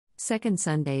Second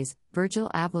Sundays, Virgil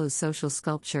Abloh's Social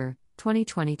Sculpture,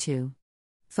 2022.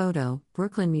 Photo,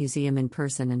 Brooklyn Museum. In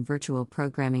person and virtual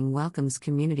programming welcomes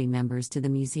community members to the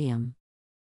museum.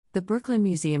 The Brooklyn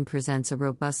Museum presents a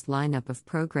robust lineup of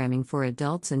programming for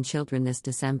adults and children this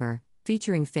December,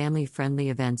 featuring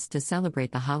family-friendly events to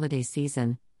celebrate the holiday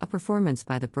season, a performance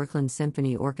by the Brooklyn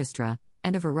Symphony Orchestra,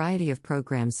 and a variety of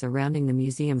programs surrounding the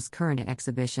museum's current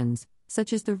exhibitions,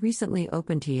 such as the recently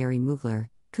opened Thierry Mugler,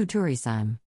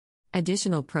 Kulturisheim.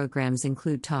 Additional programs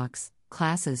include talks,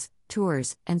 classes,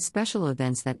 tours, and special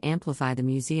events that amplify the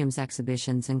museum's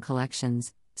exhibitions and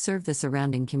collections, serve the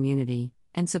surrounding community,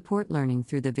 and support learning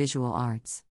through the visual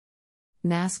arts.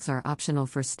 Masks are optional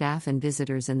for staff and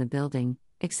visitors in the building,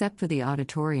 except for the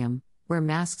auditorium, where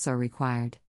masks are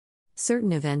required.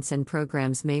 Certain events and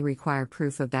programs may require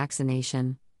proof of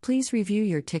vaccination. Please review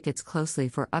your tickets closely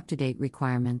for up-to-date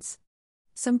requirements.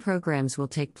 Some programs will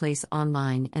take place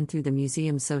online and through the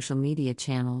museum's social media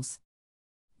channels.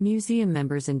 Museum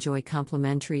members enjoy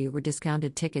complimentary or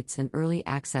discounted tickets and early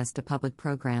access to public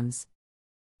programs.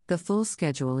 The full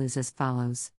schedule is as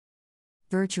follows.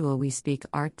 Virtual We Speak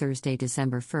Art Thursday,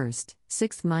 December 1st,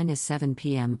 6-7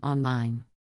 p.m. online.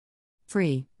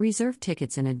 Free, reserve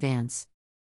tickets in advance.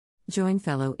 Join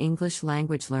fellow English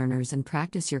language learners and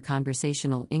practice your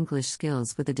conversational English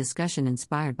skills with a discussion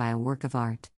inspired by a work of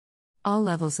art. All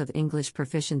levels of English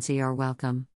proficiency are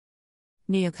welcome.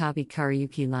 Neokabi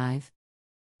Karaoke Live.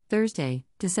 Thursday,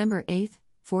 December 8th,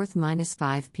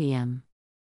 4-5 p.m.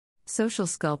 Social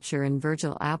Sculpture and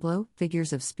Virgil Abloh,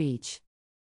 Figures of Speech.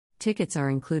 Tickets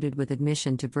are included with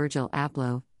admission to Virgil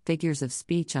Abloh, Figures of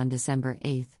Speech on December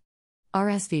 8th.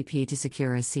 RSVP to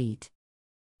secure a seat.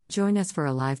 Join us for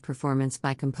a live performance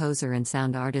by composer and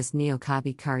sound artist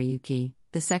Neokabi Karaoke,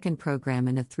 the second program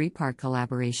in a three-part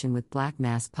collaboration with Black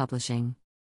Mass Publishing.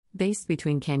 Based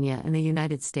between Kenya and the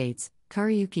United States,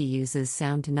 Karaoke uses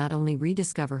sound to not only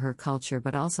rediscover her culture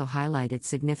but also highlight its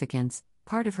significance,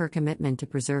 part of her commitment to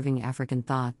preserving African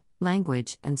thought,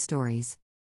 language, and stories.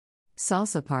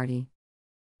 Salsa Party.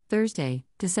 Thursday,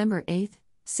 December 8th,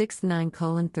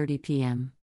 6-9:30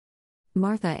 p.m.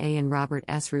 Martha A. and Robert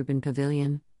S. Rubin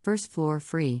Pavilion, first floor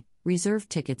free, reserve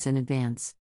tickets in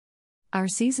advance. Our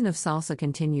season of salsa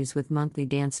continues with monthly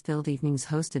dance-filled evenings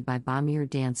hosted by Bamir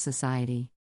Dance Society.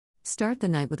 Start the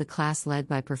night with a class led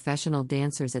by professional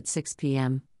dancers at 6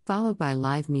 p.m., followed by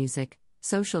live music,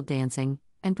 social dancing,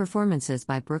 and performances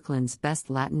by Brooklyn's best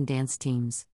Latin dance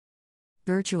teams.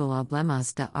 Virtual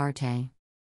Hablemos de Arte.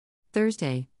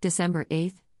 Thursday, December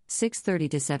 8th,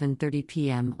 6:30-7:30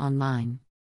 p.m. online.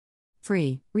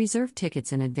 Free, reserve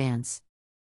tickets in advance.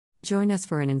 Join us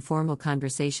for an informal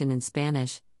conversation in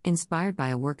Spanish, inspired by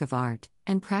a work of art,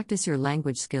 and practice your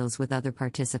language skills with other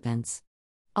participants.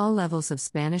 All levels of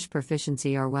Spanish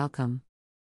proficiency are welcome.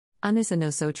 Anis a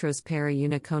nosotros para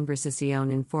una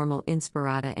conversación informal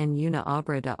inspirada en una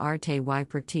obra de arte y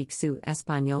practique su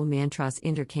español mientras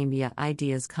intercambia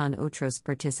ideas con otros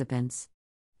participantes.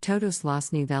 Todos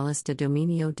los niveles de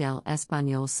dominio del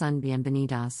español son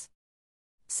bienvenidos.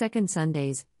 Second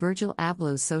Sundays, Virgil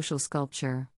Abloh's Social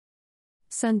Sculpture.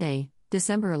 Sunday,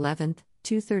 December 11th,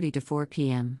 2:30-4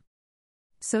 p.m.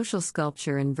 Social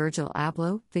Sculpture and Virgil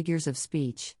Abloh, Figures of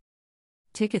Speech.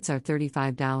 Tickets are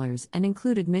 $35 and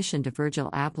include admission to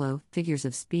Virgil Abloh, Figures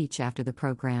of Speech after the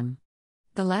program.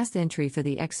 The last entry for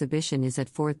the exhibition is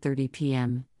at 4:30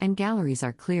 p.m., and galleries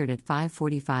are cleared at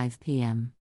 5:45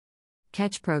 p.m.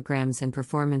 Catch programs and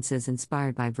performances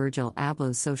inspired by Virgil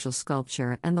Abloh's Social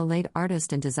Sculpture and the late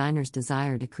artist and designer's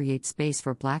desire to create space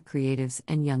for Black creatives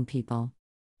and young people.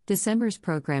 December's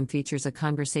program features a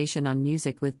conversation on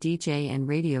music with DJ and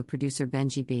radio producer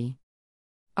Benji B.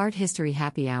 Art History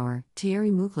Happy Hour, Thierry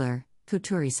Mugler,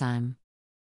 Kulturisheim.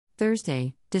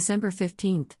 Thursday, December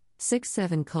 15th,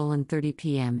 6-7:30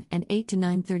 p.m. and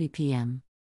 8-9:30 p.m.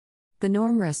 The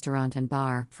Norm Restaurant and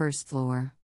Bar, first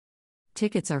floor.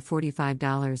 Tickets are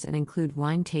 $45 and include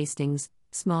wine tastings,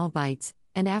 small bites,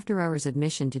 and after-hours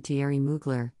admission to Thierry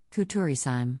Mugler,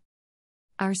 Kulturisheim.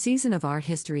 Our season of Art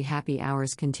History Happy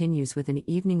Hours continues with an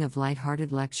evening of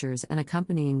light-hearted lectures and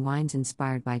accompanying wines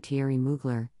inspired by Thierry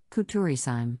Mugler,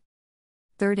 Kulturisheim.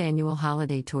 Third Annual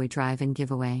Holiday Toy Drive and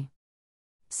Giveaway.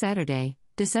 Saturday,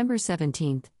 December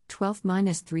 17th,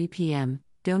 12-3 p.m.,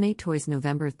 Donate Toys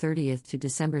November 30th to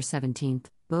December 17th,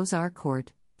 Beaux-Arts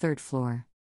Court, 3rd floor.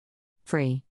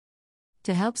 Free.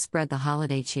 To help spread the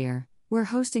holiday cheer, we're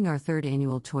hosting our third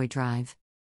annual toy drive.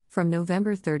 From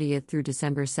November 30th through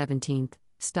December 17th,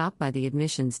 stop by the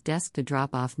admissions desk to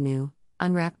drop off new,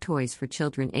 unwrapped toys for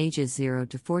children ages 0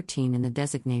 to 14 in the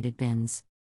designated bins.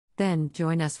 Then,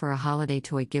 join us for a holiday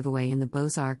toy giveaway in the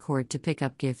Beaux-Arts Court to pick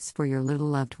up gifts for your little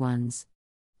loved ones.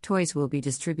 Toys will be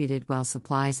distributed while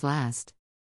supplies last.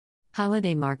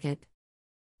 Holiday Market.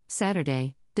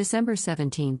 Saturday, December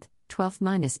 17th,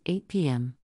 12-8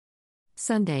 p.m.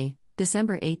 Sunday,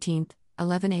 December 18th,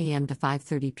 11 a.m. to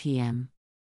 5:30 p.m.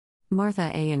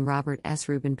 Martha A. and Robert S.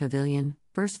 Rubin Pavilion,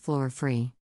 first floor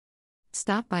free.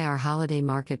 Stop by our holiday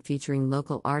market featuring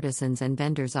local artisans and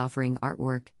vendors offering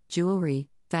artwork, jewelry,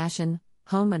 fashion,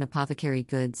 home and apothecary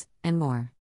goods, and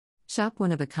more. Shop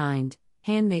one-of-a-kind,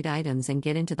 handmade items and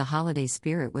get into the holiday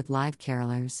spirit with live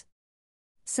carolers.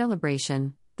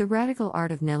 Celebration, The Radical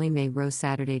Art of Nellie Mae Rowe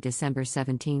Saturday, December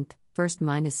 17th,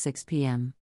 1-6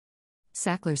 p.m.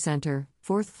 Sackler Center,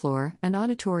 4th floor, and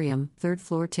auditorium, 3rd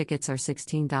floor. Tickets are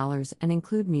 $16 and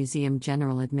include museum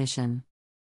general admission.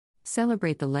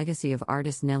 Celebrate the legacy of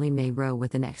artist Nellie Mae Rowe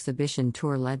with an exhibition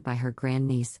tour led by her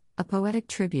grandniece, a poetic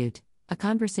tribute, a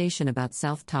conversation about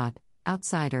self-taught,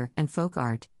 outsider, and folk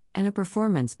art, and a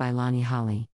performance by Lonnie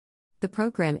Holly. The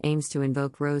program aims to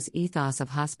invoke Rowe's ethos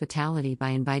of hospitality by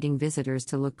inviting visitors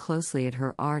to look closely at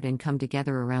her art and come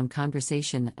together around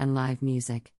conversation and live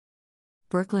music.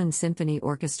 Brooklyn Symphony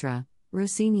Orchestra,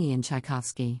 Rossini and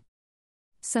Tchaikovsky.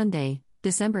 Sunday,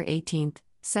 December 18th,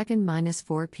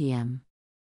 2-4 p.m.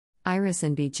 Iris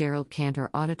and B. Gerald Cantor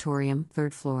Auditorium,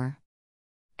 3rd floor.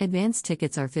 Advance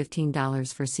tickets are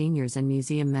 $15 for seniors and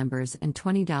museum members and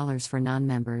 $20 for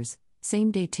non-members.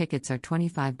 Same-day tickets are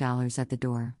 $25 at the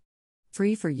door.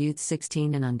 Free for youth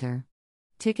 16 and under.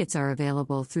 Tickets are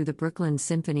available through the Brooklyn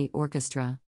Symphony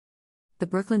Orchestra. The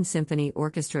Brooklyn Symphony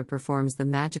Orchestra performs the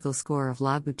magical score of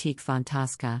La Boutique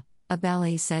Fantasca, a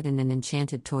ballet set in an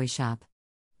enchanted toy shop.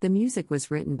 The music was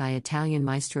written by Italian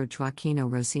maestro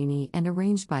Gioacchino Rossini and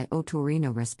arranged by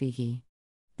Ottorino Respighi.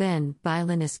 Then,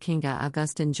 violinist Kinga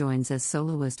Augustin joins as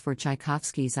soloist for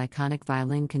Tchaikovsky's iconic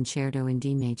violin concerto in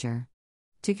D major.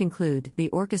 To conclude, the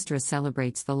orchestra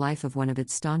celebrates the life of one of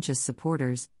its staunchest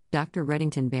supporters, Dr.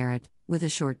 Reddington Barrett, with a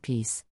short piece.